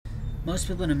Most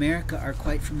people in America are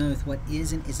quite familiar with what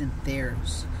is and isn't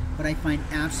theirs. What I find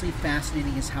absolutely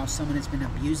fascinating is how someone has been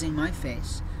abusing my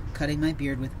face, cutting my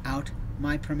beard without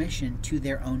my permission to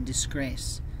their own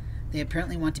disgrace. They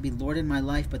apparently want to be Lord in my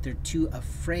life, but they're too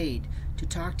afraid to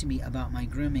talk to me about my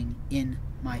grooming in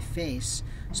my face,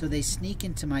 so they sneak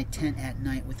into my tent at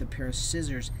night with a pair of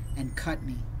scissors and cut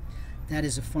me. That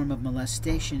is a form of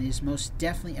molestation. It is most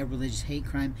definitely a religious hate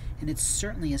crime, and it's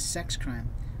certainly a sex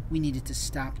crime. We need it to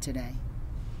stop today.